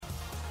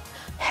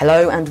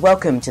Hello and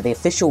welcome to the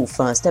official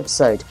first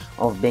episode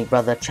of Big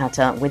Brother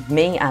Chatter with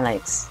me,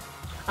 Alex.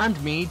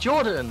 And me,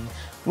 Jordan.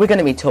 We're going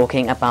to be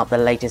talking about the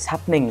latest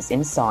happenings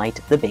inside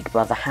the Big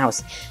Brother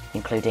house,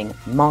 including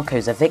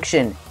Marco's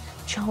eviction,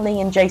 Charlie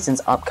and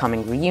Jason's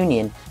upcoming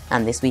reunion,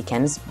 and this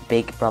weekend's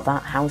Big Brother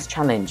House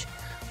Challenge.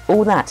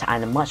 All that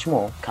and much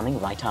more coming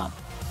right up.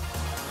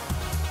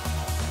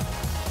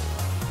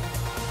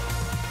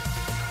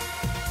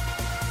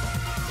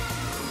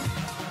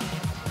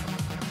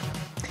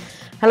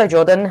 Hello,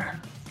 Jordan.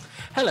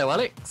 Hello,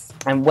 Alex.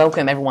 And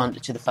welcome everyone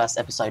to the first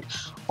episode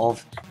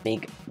of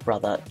Big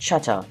Brother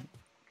Chatter.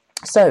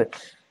 So,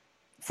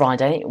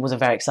 Friday was a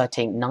very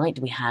exciting night.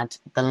 We had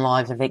the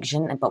live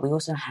eviction, but we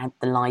also had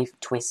the live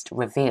twist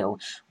reveal,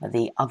 where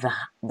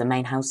the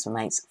main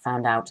housemates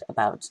found out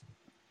about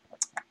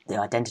the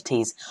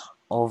identities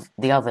of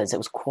the others. It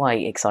was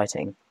quite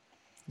exciting.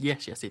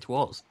 Yes, it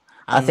was.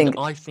 And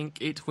I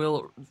think it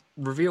will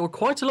reveal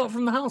quite a lot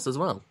from the house as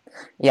well.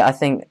 Yeah, I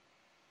think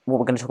what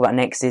we're going to talk about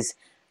next is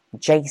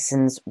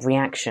Jason's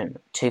reaction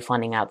to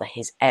finding out that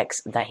his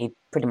ex, that he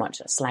pretty much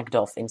slagged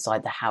off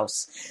inside the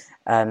house,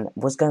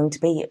 was going to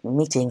be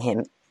meeting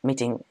him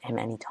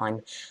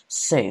anytime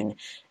soon.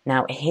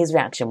 Now, his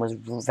reaction was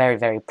very,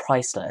 very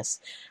priceless,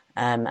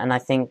 and I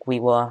think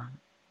we were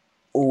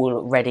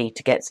all ready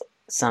to get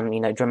some,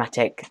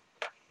 dramatic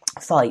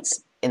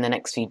fights in the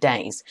next few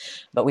days.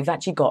 But we've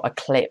actually got a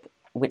clip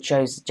which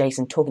shows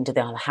Jason talking to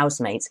the other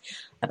housemates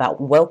about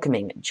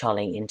welcoming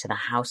Charlie into the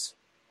house,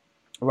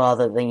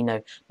 rather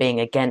than, being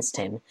against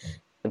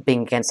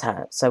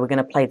her. So we're going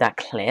to play that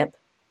clip.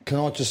 Can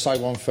I just say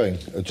one thing?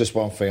 Just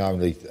one thing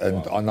only,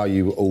 and I know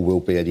you all will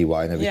be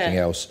anyway and everything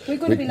else. We've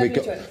got to be loving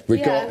to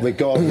it.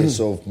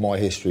 Regardless of my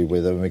history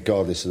with her, and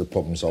regardless of the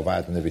problems I've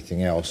had and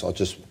everything else, I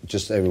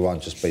just everyone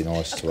just be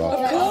nice to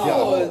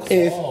her.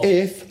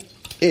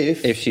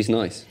 If she's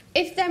nice.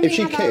 If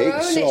she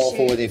kicks off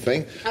or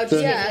anything,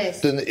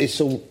 then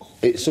it's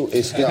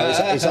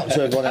up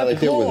to everyone how they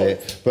deal with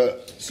it.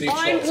 But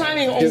I'm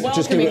planning on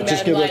welcoming them.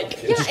 Just give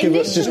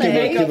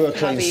her a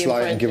clean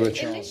slate and give her a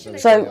chance.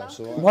 So,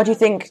 why do you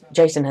think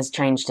Jason has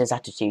changed his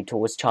attitude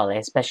towards Charlie,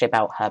 especially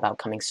about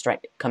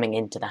coming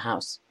into the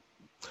house?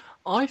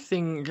 I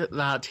think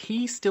that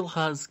he still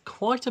has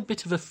quite a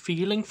bit of a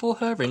feeling for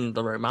her in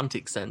the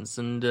romantic sense,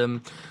 and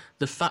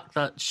the fact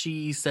that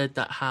she said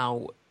that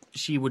how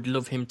she would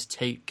love him to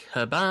take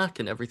her back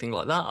and everything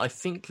like that, I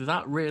think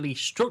that really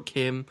struck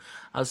him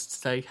as to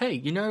say,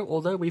 hey,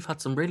 although we've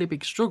had some really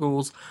big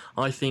struggles,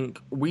 I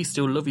think we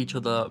still love each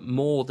other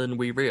more than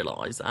we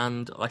realise,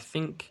 and I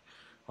think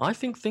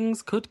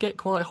things could get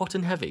quite hot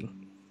and heavy.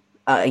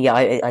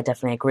 I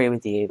definitely agree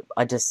with you.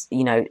 I just,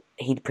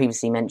 he'd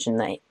previously mentioned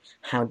that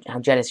how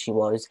jealous she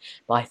was,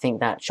 but I think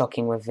that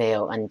shocking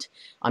reveal, and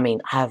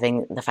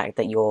having the fact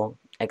that your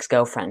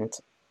ex-girlfriend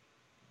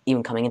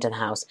even coming into the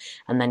house,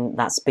 and then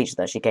that speech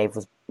that she gave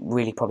was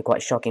really probably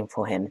quite shocking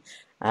for him,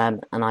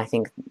 and I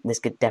think this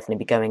could definitely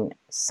be going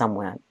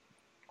somewhere.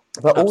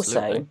 But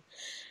Absolutely. Also,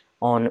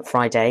 on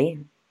Friday,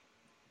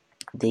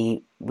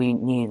 we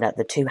knew that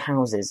the two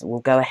houses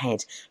will go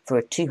ahead for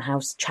a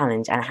two-house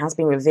challenge, and it has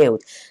been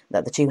revealed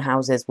that the two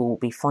houses will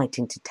be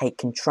fighting to take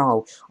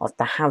control of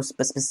the house,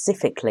 but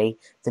specifically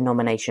the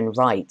nomination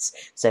rights.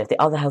 So if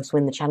the other house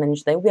win the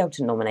challenge, they will be able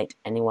to nominate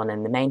anyone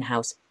in the main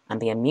house and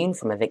be immune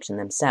from eviction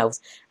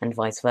themselves, and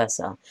vice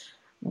versa.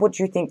 What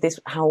do you think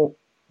how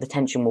the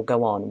tension will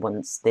go on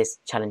once this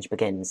challenge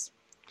begins?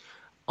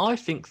 I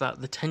think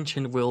that the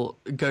tension will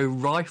go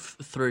rife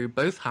through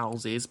both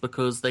houses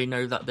because they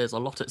know that there's a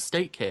lot at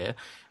stake here,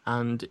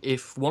 and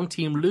if one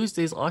team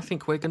loses, I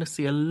think we're going to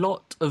see a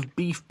lot of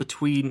beef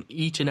between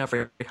each and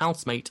every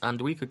housemate,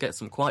 and we could get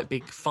some quite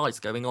big fights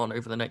going on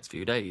over the next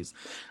few days.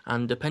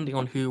 And depending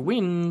on who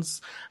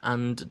wins,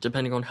 and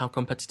depending on how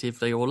competitive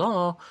they all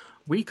are,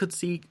 we could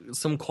see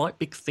some quite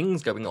big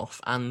things going off,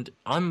 and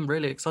I'm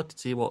really excited to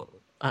see what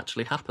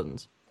actually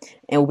happens.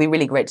 It will be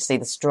really great to see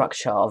the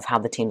structure of how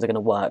the teams are going to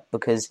work,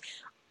 because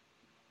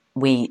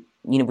we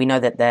know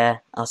that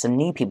there are some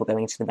new people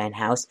going into the main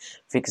house.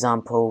 For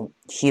example,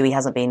 Huey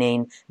hasn't been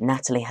in,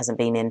 Natalie hasn't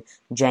been in,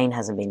 Jane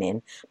hasn't been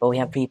in, but we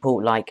have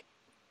people like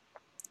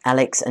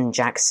Alex and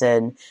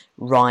Jackson,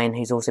 Ryan,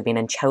 who's also been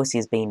in, Chelsea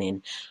has been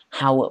in.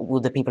 How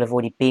will the people have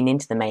already been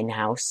into the main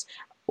house,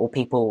 or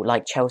people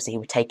like Chelsea who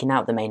were taken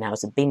out of the main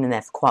house, have been in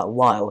there for quite a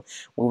while,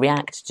 will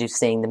react to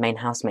seeing the main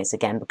housemates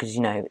again, because,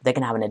 they're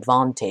going to have an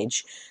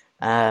advantage.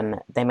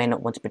 They may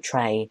not want to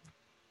betray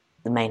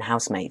the main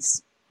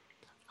housemates.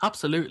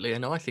 Absolutely,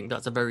 and I think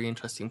that's a very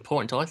interesting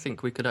point. I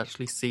think we could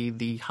actually see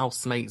the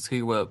housemates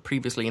who were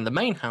previously in the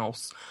main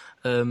house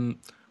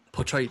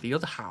betray the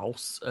other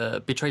house,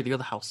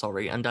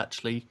 and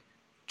actually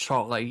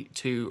try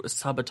to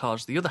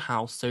sabotage the other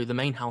house so the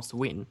main house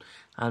win,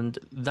 and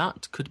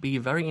that could be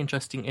very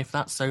interesting if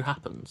that so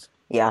happens.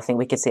 Yeah, I think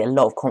we could see a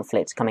lot of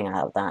conflict coming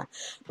out of that.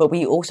 But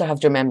we also have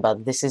to remember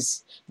this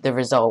is the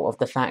result of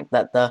the fact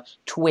that the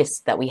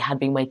twist that we had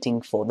been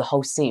waiting for, the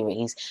whole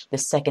series, the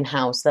second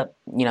house that,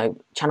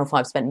 Channel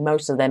 5 spent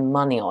most of their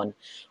money on,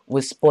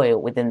 was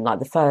spoiled within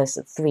the first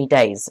 3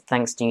 days,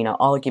 thanks to,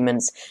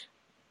 arguments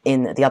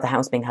in the other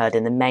house being heard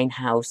in the main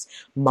house.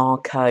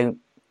 Marco,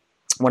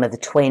 one of the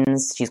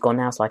twins, she's gone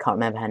now, so I can't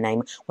remember her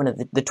name. One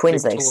of the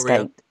twins that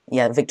escaped,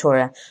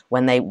 Victoria,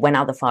 when they went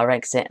out the fire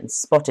exit and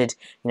spotted,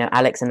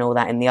 Alex and all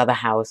that in the other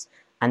house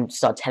and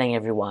started telling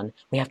everyone.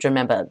 We have to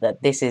remember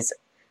that this is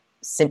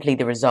simply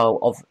the result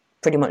of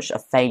pretty much a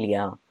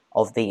failure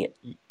of the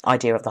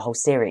idea of the whole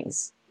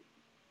series.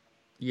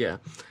 Yeah,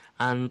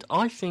 and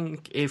I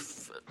think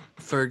if,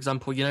 for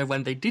example,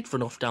 when they did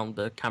run off down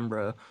the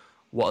camera,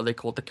 what are they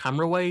called, the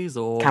camera ways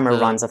or camera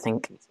runs, I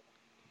think.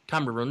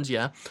 Camera runs,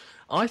 yeah.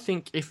 I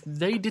think if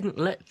they didn't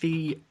let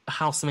the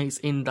housemates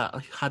in that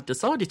had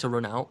decided to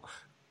run out,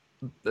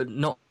 but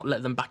not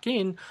let them back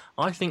in,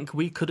 I think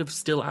we could have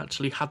still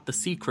actually had the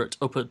secret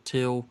up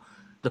until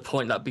the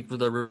point that Big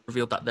Brother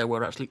revealed that there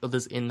were actually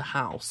others in the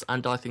house.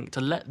 And I think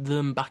to let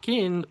them back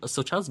in,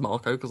 such as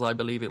Marco, because I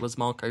believe it was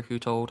Marco who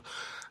told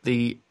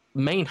the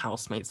main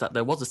housemates that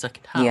there was a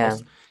second house. Yeah.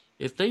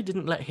 If they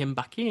didn't let him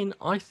back in,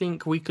 I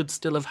think we could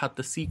still have had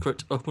the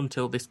secret up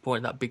until this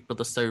point that Big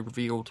Brother so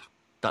revealed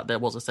that there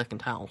was a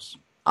second house.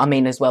 I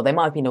mean, as well, they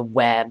might have been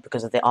aware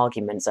because of the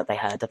arguments that they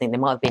heard. I think they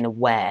might have been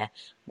aware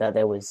that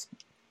there was,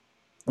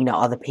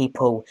 other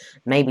people.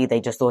 Maybe they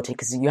just thought it,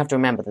 because you have to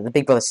remember that the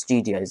Big Brother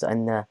studios are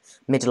in the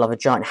middle of a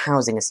giant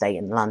housing estate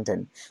in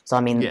London. So,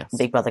 I mean, yes.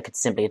 Big Brother could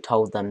simply have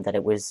told them that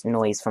it was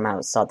noise from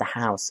outside the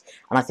house.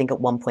 And I think at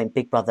one point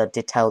Big Brother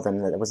did tell them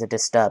that there was a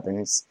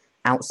disturbance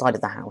outside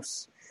of the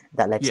house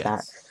that led to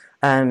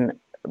that.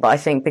 But I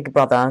think Big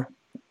Brother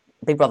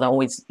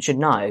always should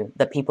know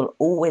that people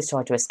always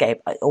try to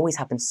escape. It always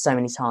happens so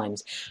many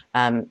times.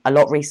 A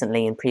lot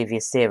recently in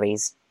previous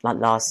series, like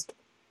last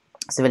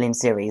civilian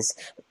series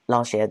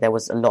last year, there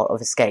was a lot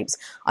of escapes.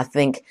 I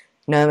think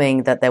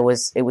knowing that it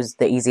was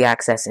the easy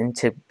access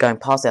into going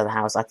past the other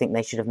house, I think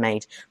they should have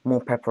made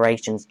more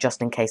preparations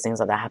just in case things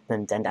like that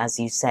happened. And as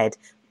you said,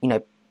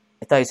 if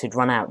those who'd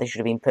run out, they should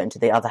have been put into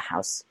the other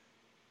house.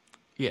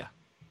 Yeah.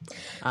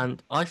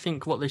 And I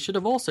think what they should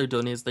have also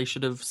done is they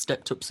should have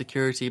stepped up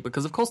security,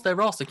 because of course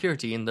there are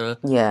security in the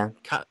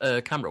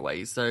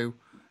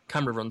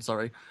camera runs.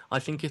 I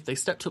think if they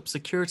stepped up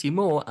security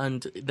more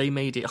and they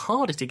made it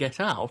harder to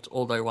get out,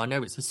 although I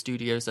know it's a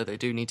studio so they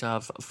do need to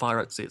have fire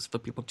exits for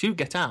people to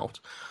get out,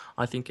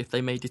 I think if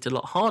they made it a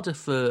lot harder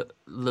for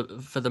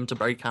them to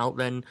break out,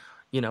 then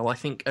I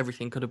think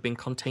everything could have been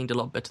contained a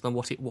lot better than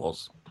what it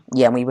was.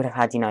 Yeah, and we would have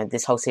had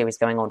this whole series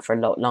going on for a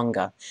lot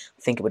longer.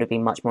 I think it would have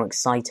been much more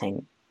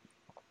exciting.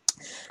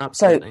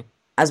 Absolutely. So,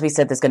 as we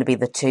said, there's going to be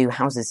the two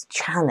houses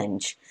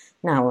challenge.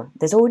 Now,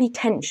 there's already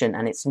tension,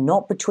 and it's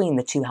not between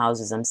the two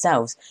houses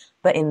themselves,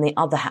 but in the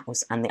other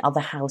house. And the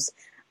other house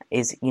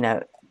is,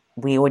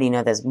 we already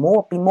know there's been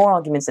more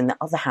arguments in the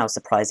other house,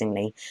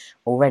 surprisingly,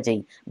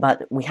 already.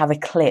 But we have a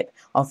clip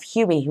of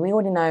Huey, who we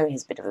already know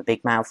is a bit of a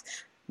big mouth,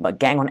 but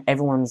getting on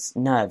everyone's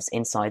nerves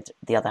inside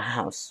the other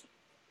house.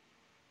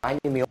 I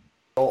know.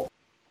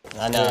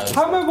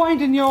 How am I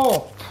winding you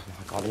up?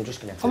 God, I'm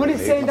just going to. I'm only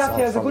saying that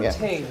there's a good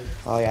thing.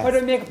 Oh yeah. Why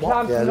don't I make a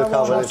plan for look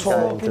how it's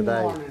going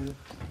today.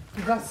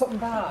 Is that something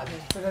bad?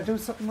 Did I do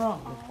something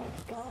wrong? Oh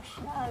gosh,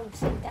 no,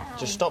 sit down.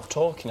 Just stop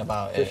talking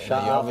about it.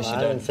 Shut you obviously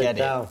up, don't get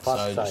down, it,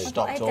 so just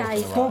stop talking about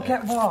it. Don't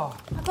get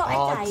what? I've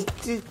got a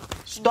date.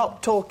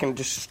 Stop talking.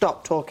 Just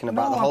stop talking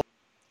about the whole.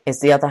 Is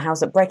the other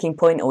house at breaking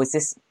point, or is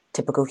this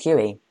typical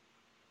Huey?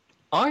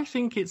 I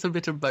think it's a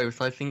bit of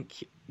both. I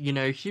think,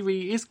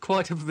 Huey is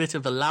quite a bit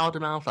of a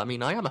loudmouth. I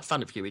mean, I am a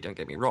fan of Huey, don't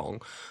get me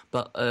wrong,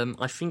 but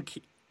I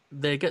think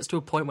there gets to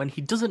a point when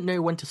he doesn't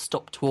know when to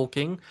stop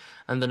talking,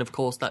 and then, of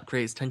course, that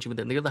creates tension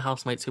within the other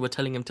housemates who are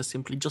telling him to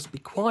simply just be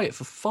quiet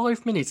for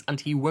 5 minutes,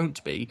 and he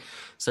won't be.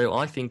 So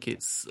I think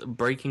it's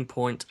breaking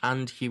point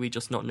and Huey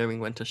just not knowing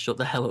when to shut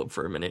the hell up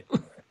for a minute.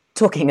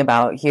 Talking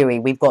about Huey,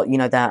 we've got,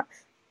 that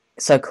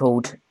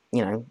so-called,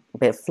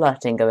 bit of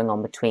flirting going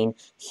on between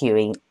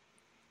Huey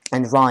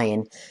and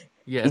Ryan.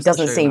 Yes, it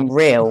doesn't seem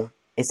real.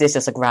 Is this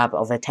just a grab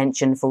of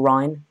attention for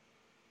Ryan?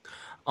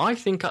 I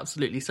think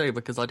absolutely so,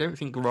 because I don't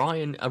think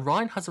Ryan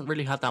hasn't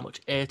really had that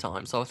much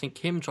airtime, so I think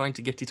him trying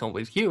to get it on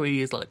with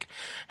Huey is like,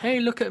 hey,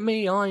 look at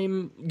me,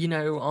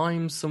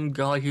 I'm some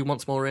guy who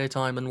wants more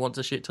airtime and wants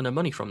a shit ton of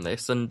money from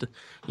this, and,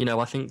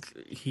 I think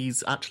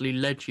he's actually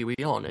led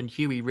Huey on, and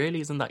Huey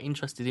really isn't that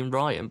interested in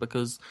Ryan,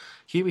 because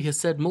Huey has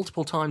said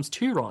multiple times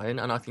to Ryan,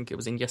 and I think it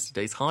was in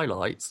yesterday's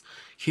highlights,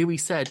 Huey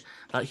said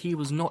that he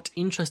was not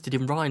interested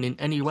in Ryan in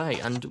any way,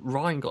 and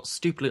Ryan got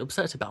stupidly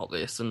upset about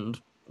this,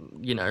 and,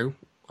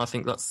 I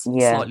think that's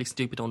slightly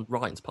stupid on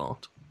Ryan's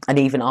part. And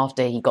even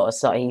after he got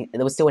there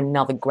was still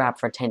another grab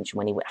for attention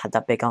when he had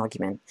that big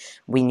argument.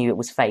 We knew it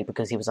was fake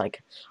because he was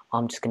like,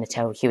 I'm just going to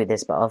tell Huey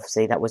this, but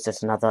obviously that was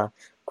just another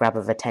grab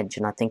of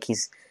attention. I think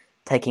he's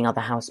taking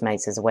other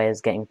housemates as a way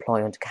of getting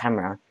ploy onto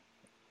camera.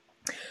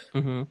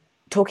 Mm-hmm.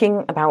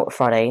 Talking about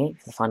Friday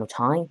for the final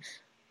time,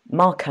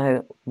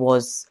 Marco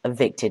was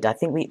evicted. I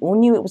think we all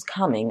knew it was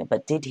coming,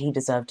 but did he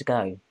deserve to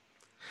go?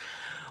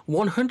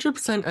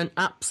 100% and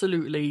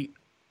absolutely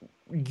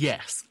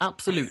yes,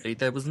 absolutely.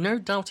 There was no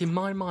doubt in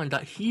my mind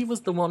that he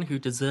was the one who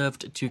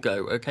deserved to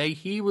go, okay?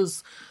 He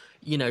was,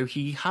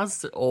 he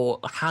has or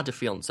had a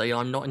fiancée.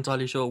 I'm not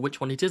entirely sure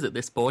which one it is at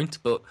this point,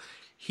 but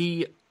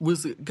he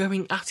was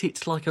going at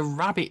it like a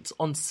rabbit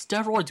on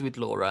steroids with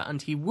Laura,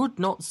 and he would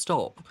not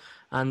stop.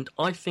 And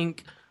I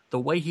think the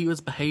way he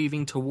was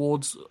behaving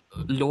towards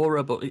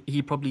Laura, but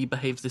he probably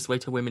behaves this way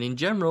to women in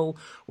general,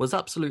 was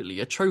absolutely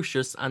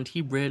atrocious, and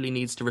he really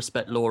needs to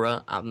respect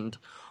Laura. And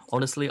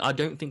honestly, I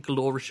don't think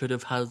Laura should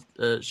have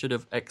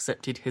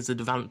accepted his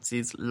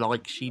advances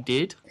like she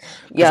did.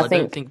 Yeah, I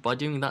don't think by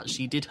doing that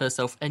she did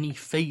herself any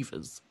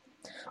favours.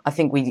 I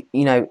think we,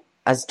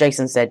 as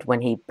Jason said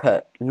when he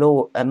put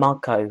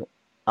Marco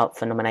up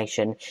for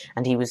nomination,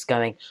 and he was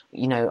going,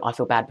 I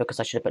feel bad because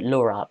I should have put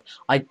Laura up.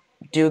 I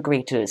do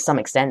agree to some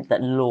extent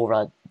that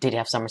Laura did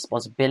have some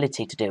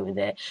responsibility to do with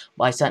it,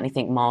 but I certainly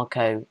think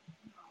Marco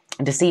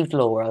deceived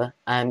Laura,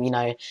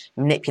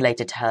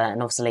 manipulated her,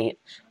 and obviously,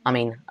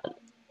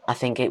 I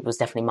think it was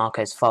definitely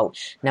Marco's fault.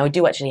 Now, we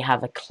do actually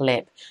have a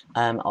clip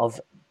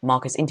of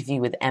Marco's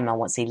interview with Emma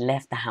once he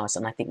left the house,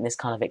 and I think this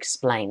kind of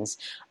explains,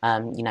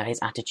 his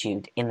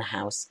attitude in the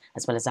house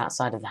as well as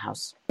outside of the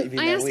house.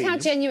 I asked how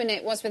genuine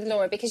it was with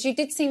Laura because you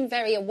did seem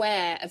very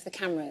aware of the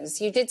cameras.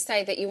 You did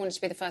say that you wanted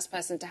to be the first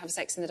person to have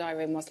sex in the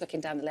diary room whilst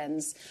looking down the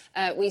lens.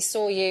 We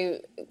saw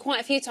you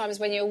quite a few times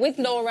when you were with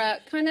Laura,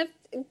 kind of,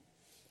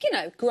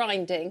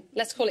 grinding,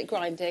 let's call it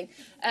grinding,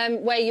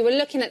 where you were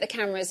looking at the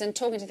cameras and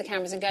talking to the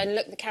cameras and going,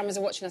 look, the cameras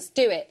are watching us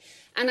do it.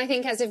 And I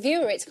think as a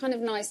viewer, it's kind of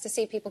nice to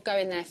see people go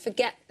in there,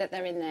 forget that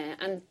they're in there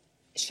and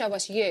show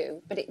us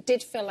you. But it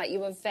did feel like you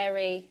were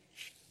very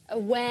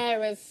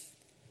aware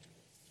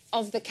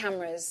of the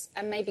cameras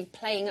and maybe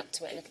playing up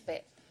to it a little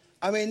bit.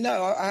 I mean,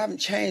 no, I haven't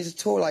changed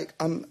at all. Like,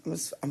 I'm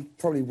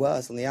probably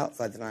worse on the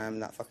outside than I am in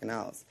that fucking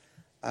house.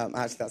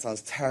 Actually, that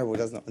sounds terrible,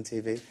 doesn't it, on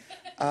TV?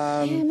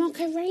 Yeah,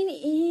 Marco, rein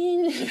it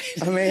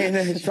in. I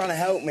mean, he's trying to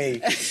help me.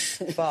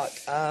 Fuck.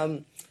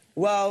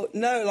 Well,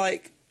 no,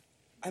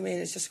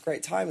 it's just a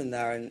great time in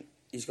there, and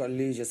you just got to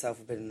lose yourself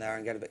a bit in there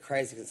and get a bit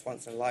crazy because it's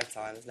once in a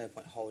lifetime. There's no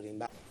point holding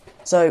back.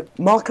 So,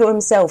 Marco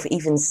himself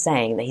even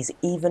saying that he's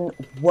even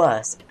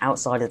worse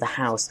outside of the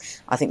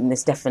house. I think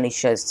this definitely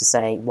shows to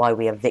say why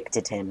we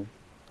evicted him.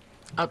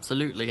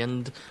 Absolutely,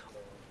 and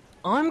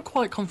I'm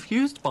quite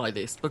confused by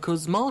this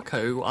because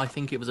Marco, I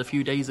think it was a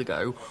few days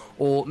ago,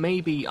 or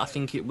maybe I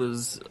think it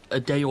was a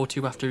day or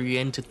two after he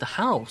entered the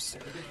house,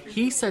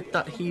 he said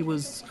that he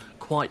was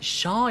quite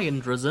shy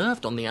and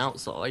reserved on the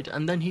outside,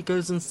 and then he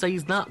goes and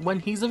says that when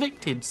he's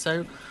evicted.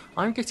 So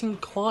I'm getting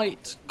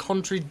quite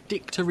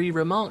contradictory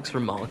remarks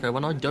from Marco,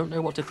 and I don't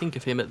know what to think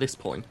of him at this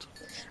point.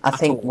 I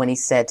think when he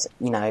said,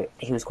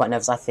 he was quite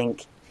nervous, I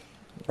think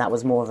that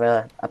was more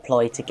of a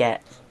ploy to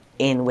get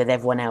in with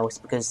everyone else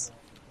because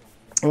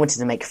he wanted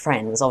to make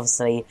friends.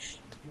 Obviously,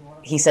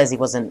 he says he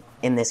wasn't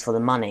in this for the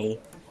money,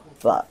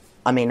 but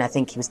I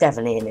think he was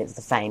definitely in it for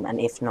the fame, and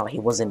if not, he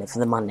was in it for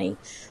the money.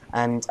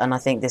 And I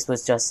think this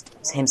was just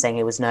him saying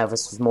he was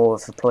nervous was more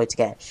of a ploy to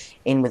get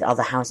in with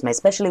other housemates,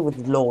 especially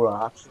with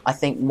Laura. I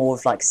think more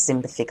of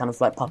sympathy, kind of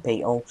like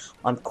puppy, oh,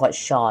 I'm quite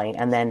shy,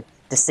 and then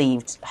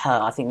deceived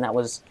her. I think that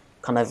was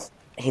kind of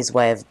his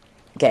way of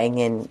getting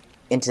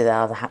into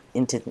the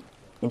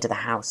into the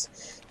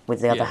house with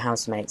the other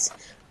housemates.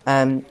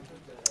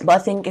 But I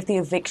think if the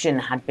eviction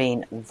had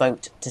been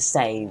vote to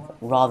save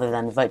rather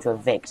than vote to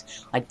evict,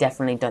 I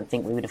definitely don't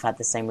think we would have had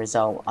the same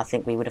result. I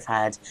think we would have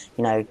had,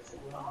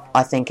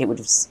 I think it would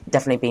have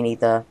definitely been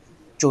either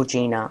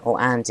Georgina or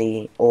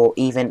Andy or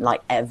even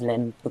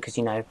Evelyn because,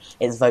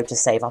 it's vote to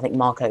save. I think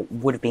Marco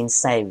would have been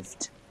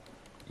saved.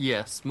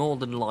 Yes, more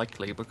than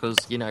likely because,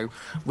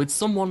 with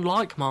someone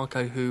like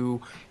Marco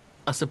who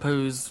I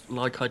suppose,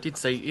 like I did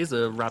say, is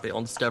a rabbit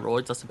on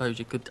steroids, I suppose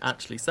you could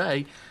actually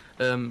say,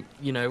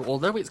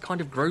 although it's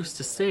kind of gross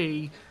to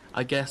see,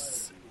 I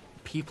guess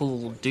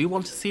people do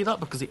want to see that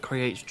because it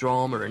creates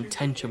drama and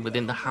tension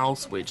within the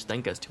house, which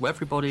then gets to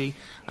everybody,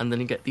 and then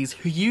you get these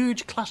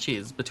huge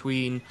clashes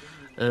between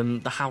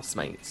the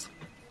housemates.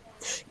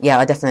 Yeah,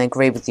 I definitely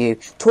agree with you.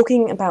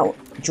 Talking about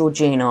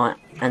Georgina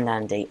and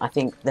Andy, I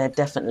think they're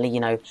definitely,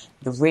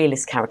 the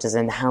realest characters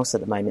in the house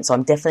at the moment, so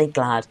I'm definitely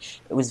glad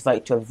it was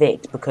vote to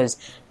evict, because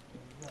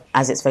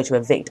as it's vote to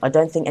evict, I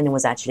don't think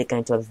anyone's actually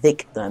going to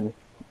evict them,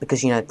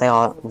 because, they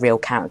are real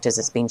characters,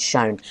 it's been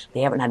shown.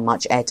 They haven't had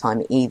much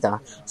airtime either,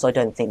 so I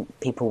don't think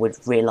people would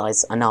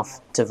realise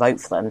enough to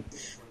vote for them.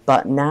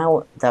 But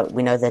now that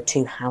we know the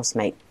two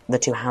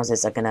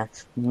houses are going to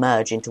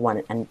merge into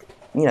one and,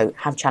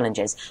 have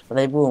challenges, but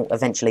they will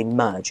eventually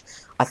merge.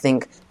 I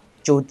think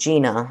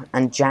Georgina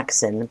and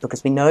Jackson,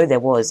 because we know there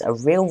was a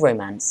real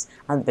romance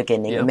at the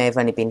beginning, It may have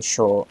only been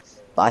short,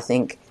 but I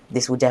think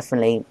this will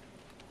definitely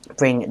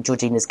bring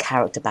Georgina's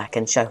character back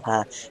and show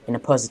her in a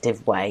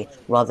positive way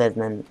rather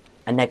than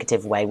a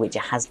negative way, which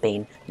it has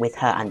been with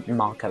her and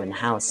Marco in the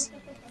house.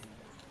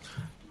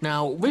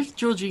 Now, with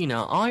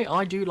Georgina,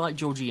 I do like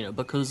Georgina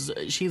because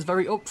she's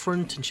very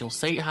upfront and she'll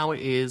say it how it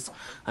is.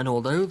 And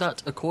although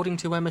that, according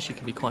to Emma, she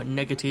can be quite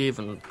negative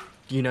and,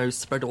 you know,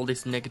 spread all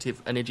this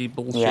negative energy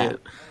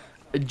bullshit,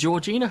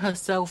 Georgina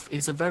herself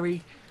is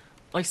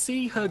I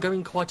see her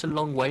going quite a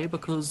long way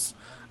because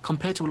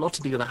compared to a lot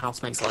of the other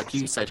housemates, like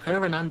you said,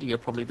 her and Andy are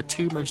probably the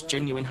two most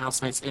genuine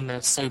housemates in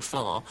there so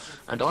far.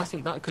 And I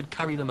think that could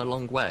carry them a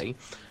long way.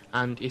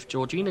 And if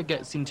Georgina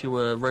gets into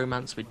a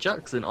romance with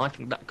Jackson, I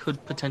think that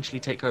could potentially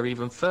take her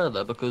even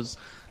further because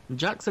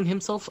Jackson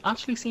himself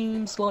actually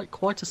seems like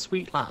quite a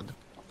sweet lad.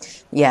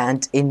 Yeah,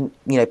 and in,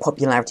 you know,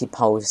 popularity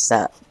polls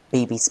that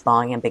BB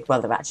Spy and Big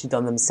Brother have actually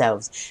done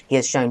themselves, he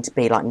has shown to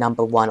be like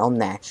number one on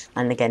there.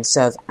 And again,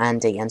 so have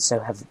Andy and so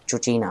have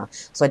Georgina.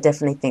 So I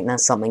definitely think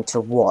that's something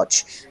to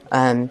watch.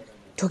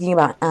 Talking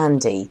about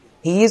Andy,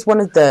 he is one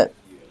of the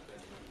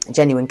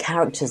genuine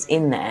characters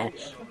in there.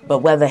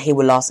 But whether he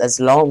will last as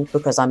long,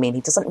 because, I mean,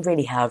 he doesn't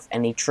really have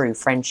any true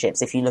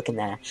friendships, if you look in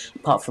there,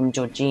 apart from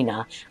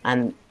Georgina.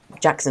 And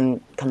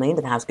Jackson coming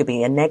into the house could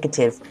be a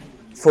negative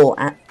for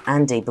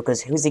Andy,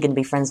 because who's he going to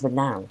be friends with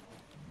now?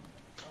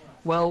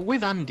 Well,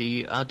 with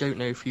Andy, I don't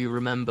know if you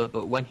remember,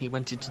 but when he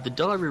went into the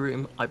diary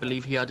room, I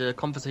believe he had a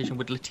conversation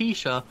with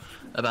Letitia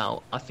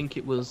about, I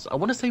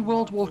want to say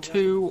World War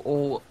II,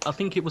 or I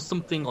think it was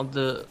something on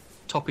the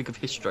topic of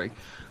history.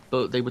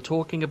 But they were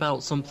talking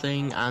about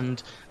something,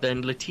 and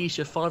then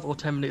Letitia, 5 or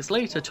 10 minutes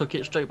later, took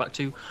it straight back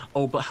to,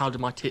 oh, but how do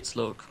my tits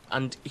look?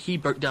 And he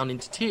broke down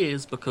into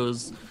tears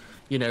because,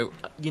 you know,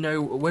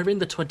 we're in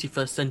the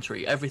 21st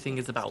century. Everything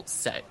is about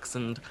sex,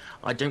 and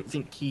I don't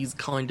think he's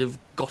kind of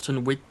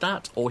gotten with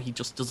that, or he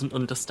just doesn't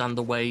understand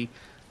the way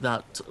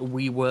that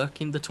we work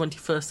in the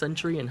 21st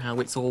century and how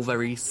it's all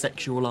very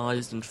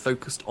sexualized and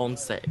focused on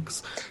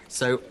sex.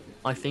 So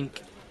I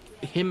think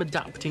him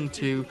adapting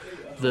to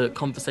the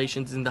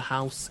conversations in the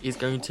house is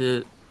going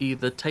to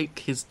either take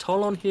his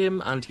toll on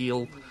him and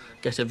he'll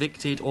get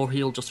evicted, or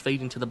he'll just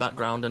fade into the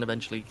background and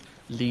eventually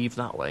leave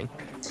that way.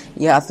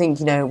 Yeah, I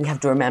think, you know, we have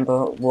to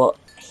remember what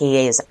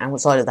he is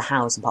outside of the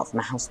house, apart from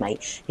a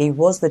housemate. He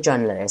was the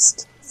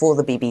journalist for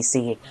the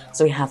BBC,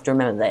 so we have to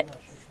remember that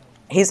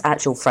his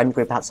actual friend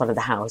group outside of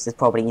the house is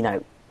probably, you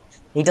know,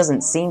 he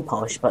doesn't seem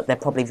posh, but they're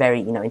probably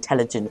very, you know,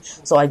 intelligent.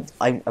 So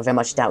I very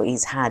much doubt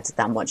he's had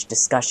that much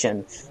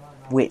discussion,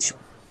 which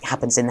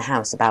happens in the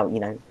house about, you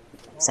know,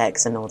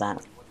 sex and all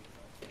that.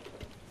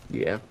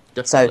 Yeah,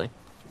 definitely. So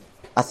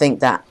I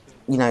think that,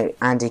 you know,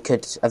 Andy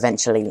could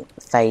eventually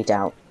fade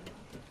out.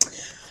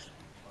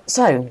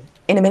 So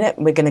in a minute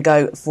we're going to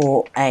go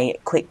for a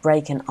quick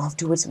break, and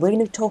afterwards we're going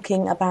to be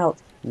talking about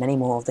many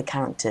more of the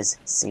characters.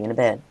 See you in a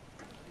bit.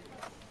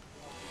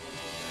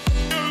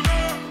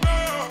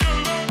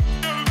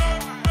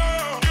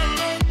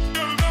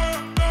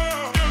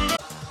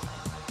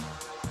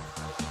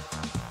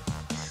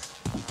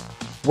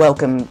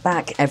 Welcome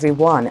back,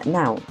 everyone.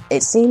 Now,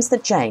 it seems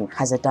that Jane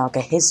has a darker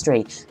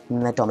history than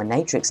the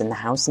dominatrix in the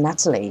house,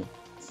 Natalie.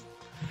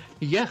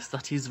 Yes,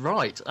 that is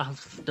right.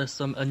 After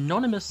some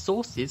anonymous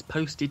sources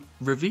posted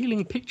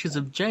revealing pictures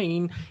of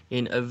Jane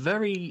in a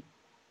very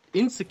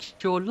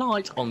insecure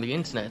light on the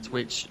internet,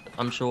 which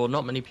I'm sure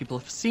not many people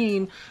have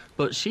seen,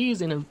 but she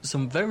is in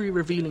some very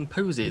revealing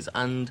poses,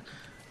 and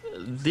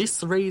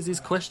this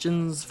raises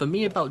questions for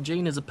me about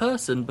Jane as a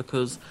person,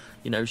 because,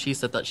 you know, she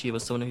said that she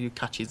was someone who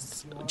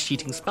catches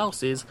cheating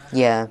spouses.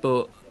 Yeah.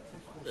 But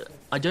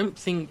I don't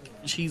think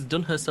she's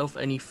done herself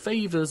any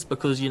favours,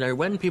 because, you know,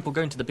 when people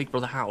go into the Big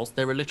Brother house,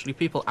 there are literally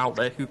people out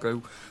there who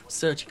go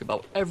searching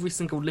about every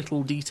single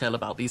little detail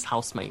about these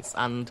housemates,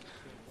 and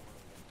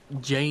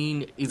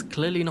Jane is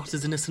clearly not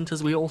as innocent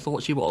as we all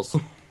thought she was.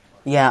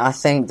 Yeah, I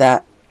think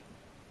that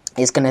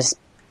it's going to...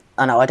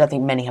 I know, I don't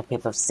think many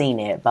people have seen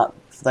it, but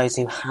for those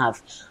who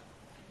have,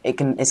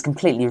 it's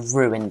completely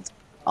ruined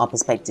our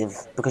perspective,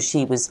 because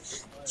she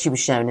was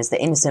shown as the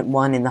innocent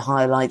one in the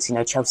highlights, you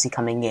know, Chelsea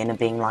coming in and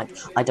being like,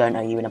 I don't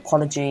owe you an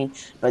apology,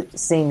 but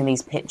seeing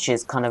these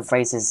pictures kind of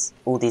raises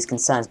all these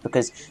concerns,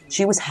 because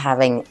she was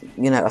having,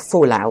 you know, a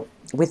fallout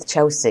with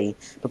Chelsea,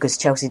 because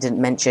Chelsea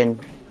didn't mention,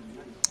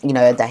 you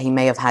know, that he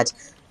may have had,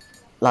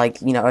 like,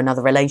 you know,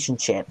 another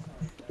relationship,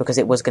 because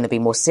it was going to be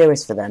more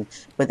serious for them.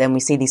 But then we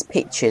see these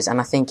pictures,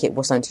 and I think it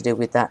was something to do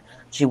with that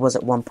she was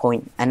at one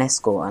point an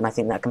escort, and I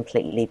think that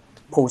completely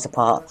pulls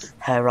apart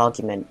her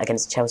argument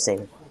against Chelsea.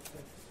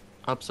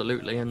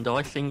 Absolutely, and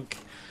I think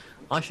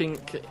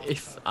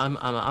if I'm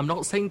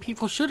not saying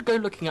people should go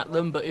looking at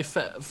them, but if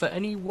for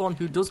anyone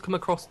who does come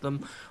across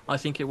them, I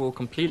think it will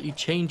completely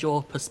change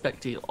your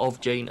perspective of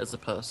Jane as a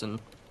person.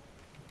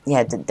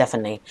 Yeah,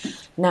 definitely.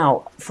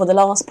 Now, for the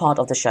last part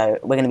of the show,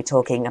 we're going to be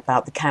talking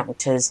about the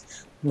characters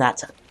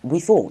that we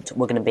thought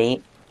were going to be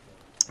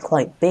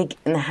quite big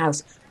in the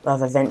house, but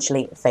have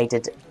eventually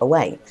faded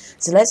away.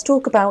 So let's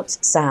talk about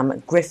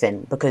Sam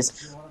Griffin,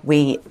 because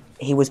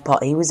he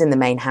was in the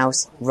main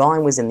house,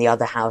 Ryan was in the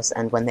other house,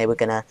 and when they were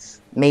going to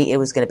meet, it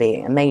was going to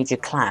be a major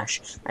clash,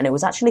 and it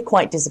was actually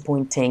quite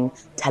disappointing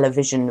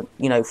television,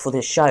 you know, for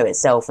the show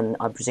itself, and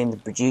I presume the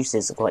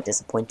producers are quite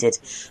disappointed,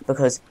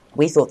 because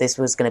we thought this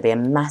was going to be a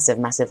massive,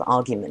 massive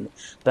argument,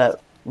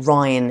 but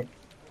Ryan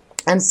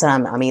and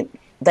Sam, I mean,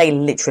 they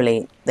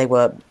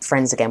were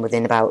friends again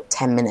within about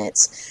 10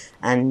 minutes.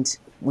 And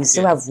we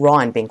still have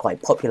Ryan being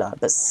quite popular,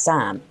 but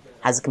Sam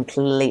has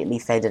completely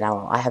faded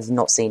out. I have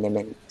not seen him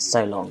in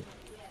so long.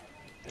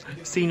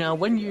 See, now,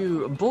 when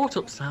you brought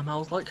up Sam, I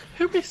was like,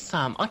 who is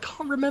Sam? I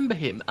can't remember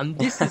him. And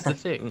this is the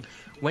thing.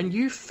 When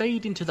you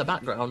fade into the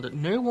background,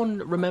 no one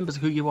remembers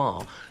who you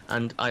are.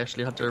 And I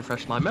actually had to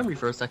refresh my memory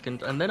for a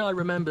second. And then I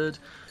remembered,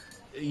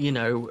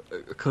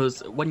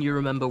 because when you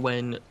remember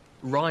when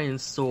Ryan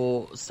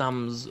saw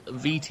Sam's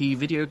VT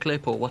video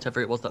clip or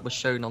whatever it was that was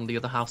shown on the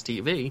other house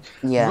TV,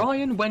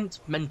 Ryan went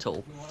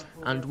mental.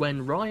 And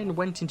when Ryan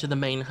went into the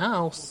main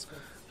house,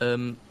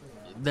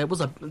 there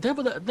was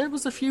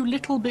a few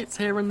little bits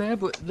here and there,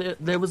 but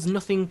there was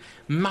nothing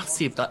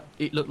massive that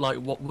it looked like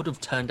what would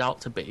have turned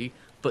out to be,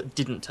 but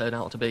didn't turn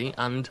out to be.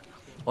 And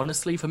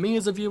honestly, for me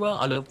as a viewer,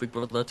 I love Big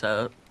Brother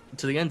to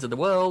the ends of the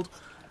world,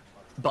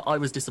 but I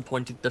was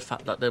disappointed the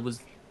fact that there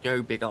was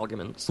no big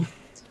arguments.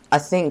 I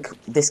think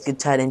this could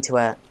turn into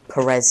a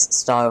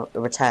Perez-style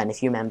return,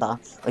 if you remember.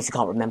 Or if you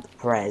can't remember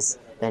Perez,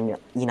 then,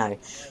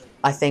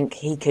 I think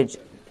he could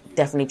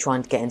definitely try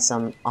and get in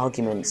some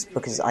arguments,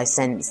 because I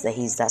sense that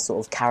he's that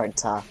sort of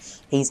character.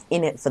 He's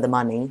in it for the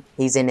money.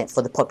 He's in it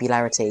for the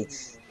popularity.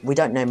 We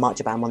don't know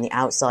much about him on the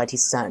outside.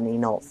 He's certainly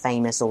not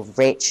famous or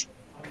rich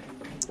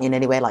in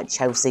any way like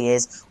Chelsea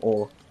is,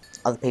 or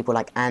other people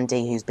like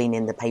Andy, who's been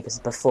in the papers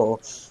before.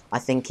 I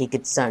think he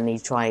could certainly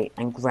try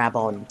and grab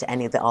on to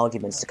any of the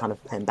arguments to kind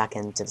of put him back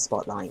into the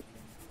spotlight.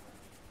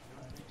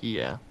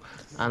 Yeah,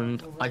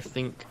 and I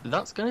think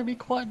that's going to be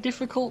quite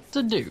difficult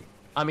to do.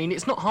 I mean,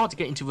 it's not hard to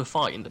get into a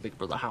fight in the Big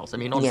Brother house. I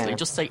mean, honestly,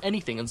 just say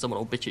anything and someone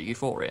will bitch at you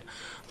for it.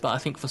 But I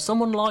think for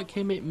someone like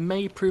him, it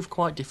may prove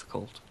quite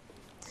difficult.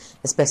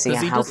 Especially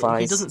at how far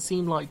he doesn't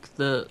seem like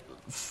that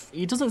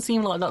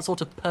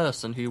sort of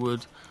person who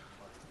would...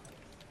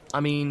 I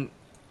mean,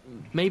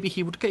 maybe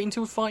he would get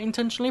into a fight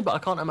intentionally, but I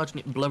can't imagine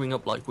it blowing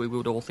up like we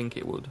would all think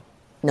it would.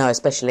 No,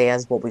 especially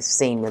as what we've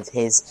seen with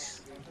his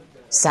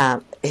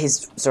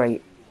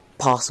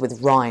past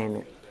with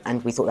Ryan,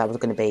 and we thought that was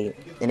going to be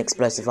an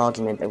explosive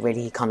argument, but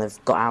really he kind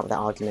of got out of that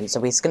argument.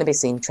 So it's going to be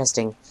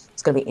interesting.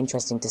 It's going to be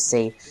interesting to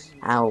see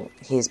how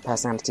his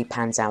personality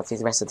pans out through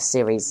the rest of the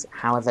series,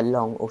 however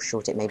long or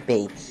short it may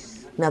be.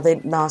 Now,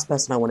 the last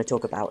person I want to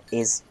talk about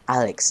is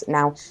Alex.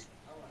 Now,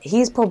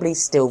 he's probably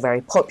still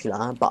very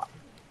popular, but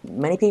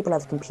many people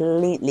have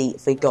completely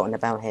forgotten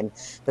about him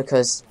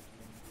because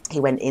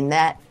he went in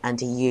there and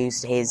he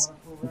used his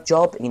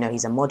job.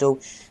 He's a model.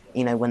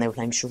 When they were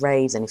playing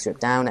charades and he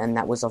stripped down, and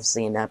that was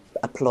obviously in a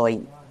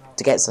ploy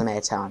to get some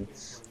airtime.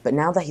 But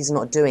now that he's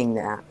not doing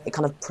that, it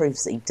kind of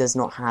proves that he does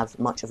not have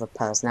much of a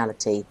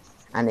personality,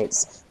 and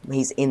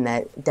he's in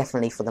there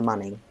definitely for the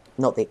money,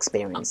 not the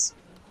experience.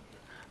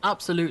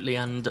 Absolutely,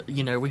 and,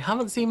 we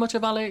haven't seen much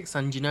of Alex,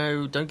 and,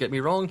 don't get me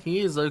wrong, he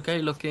is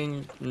okay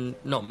looking,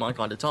 not my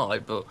kind of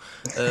type, but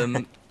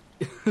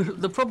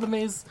the problem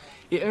is,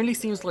 it only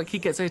seems like he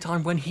gets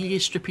airtime when he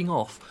is stripping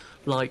off.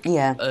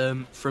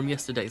 From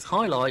yesterday's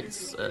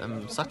highlights,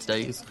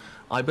 Saturdays,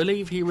 I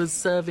believe he was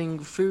serving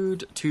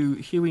food to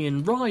Huey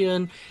and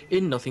Ryan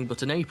in nothing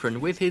but an apron,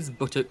 with his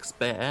buttocks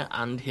bare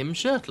and him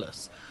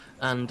shirtless.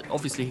 And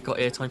obviously he got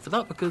airtime for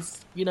that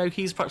because,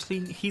 he's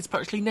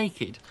practically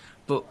naked.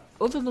 But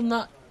other than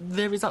that,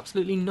 there is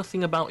absolutely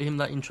nothing about him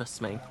that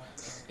interests me.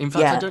 In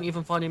fact, I don't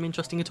even find him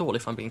interesting at all,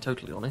 if I'm being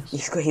totally honest.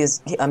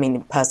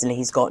 Personally,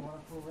 he's got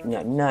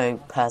no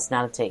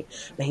personality,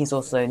 but he's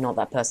also not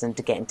that person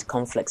to get into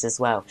conflicts as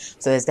well.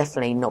 So there's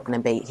definitely not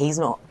going to be...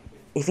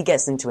 If he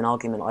gets into an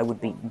argument, I would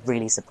be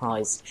really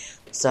surprised.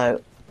 So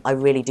I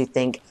really do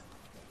think,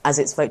 as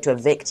it's vote to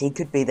evict, he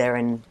could be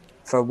there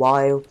for a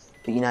while.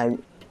 But,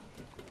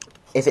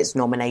 if it's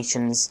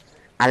nominations,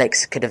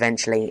 Alex could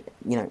eventually,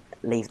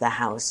 leave the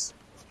house.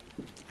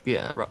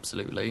 Yeah,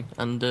 absolutely.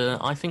 And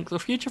I think the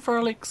future for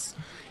Alex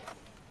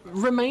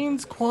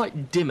remains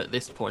quite dim at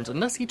this point.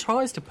 Unless he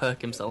tries to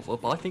perk himself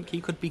up, I think he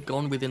could be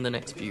gone within the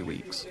next few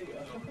weeks.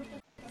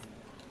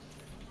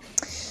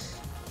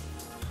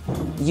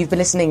 You've been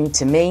listening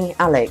to me,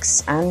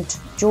 Alex, and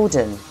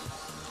Jordan.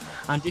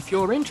 And if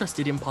you're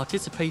interested in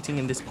participating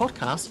in this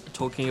podcast,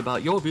 talking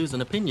about your views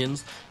and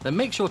opinions, then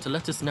make sure to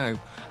let us know.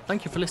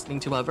 Thank you for listening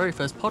to our very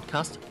first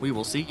podcast. We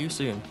will see you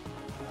soon.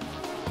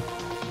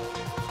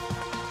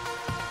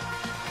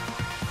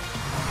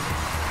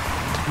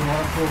 You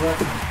want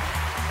to